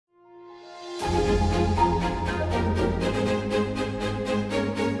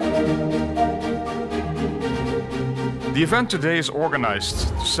The event today is organized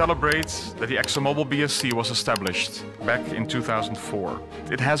to celebrate that the ExxonMobil BSC was established back in 2004.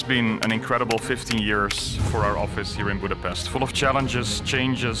 It has been an incredible 15 years for our office here in Budapest, full of challenges,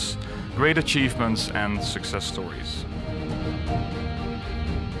 changes, great achievements and success stories.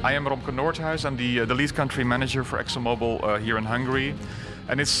 I am Romke Noordhuis. I'm the lead country manager for ExxonMobil here in Hungary.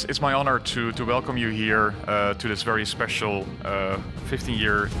 And it's my honor to welcome you here to this very special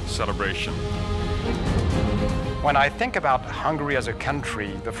 15-year celebration. When I think about Hungary as a country,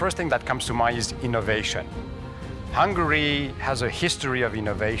 the first thing that comes to mind is innovation. Hungary has a history of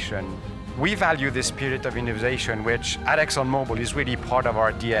innovation. We value this spirit of innovation, which at ExxonMobil is really part of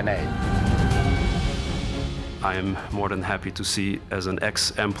our DNA. I am more than happy to see, as an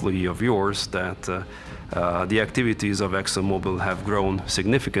ex-employee of yours, that the activities of ExxonMobil have grown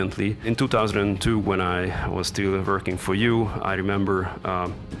significantly. In 2002, when I was still working for you, I remember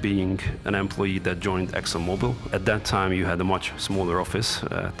being an employee that joined ExxonMobil. At that time, you had a much smaller office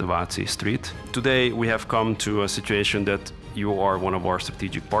at the Váci Street. Today, we have come to a situation that you are one of our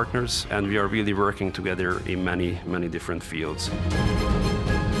strategic partners, and we are really working together in many different fields.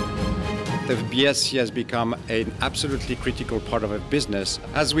 The BSC has become an absolutely critical part of a business.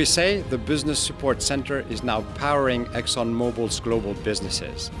 As we say, the Business Support Center is now powering ExxonMobil's global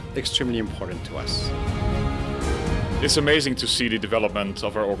businesses. Extremely important to us. It's amazing to see the development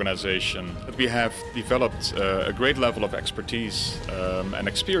of our organization. We have developed a great level of expertise and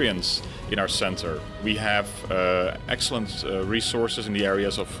experience in our center. We have excellent resources in the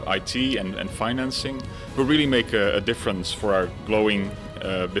areas of IT and financing who really make a difference for our growing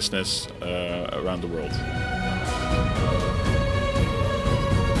business around the world.